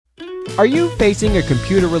Are you facing a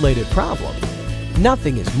computer-related problem?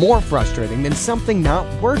 Nothing is more frustrating than something not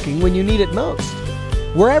working when you need it most.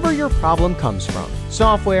 Wherever your problem comes from,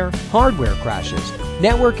 software, hardware crashes,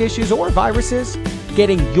 network issues, or viruses,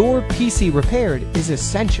 getting your PC repaired is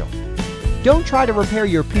essential. Don't try to repair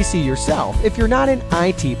your PC yourself if you're not an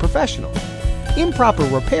IT professional. Improper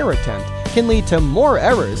repair attempt can lead to more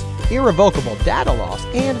errors, irrevocable data loss,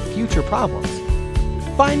 and future problems.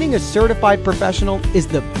 Finding a certified professional is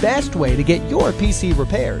the best way to get your PC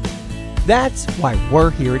repaired. That's why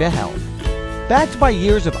we're here to help. Backed by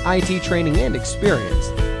years of IT training and experience,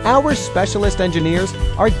 our specialist engineers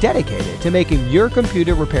are dedicated to making your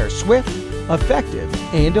computer repair swift, effective,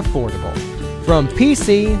 and affordable. From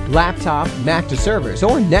PC, laptop, Mac to servers,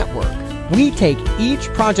 or network, we take each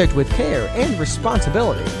project with care and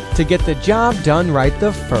responsibility to get the job done right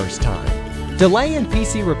the first time. Delay in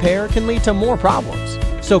PC repair can lead to more problems,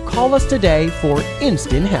 so call us today for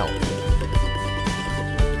instant help.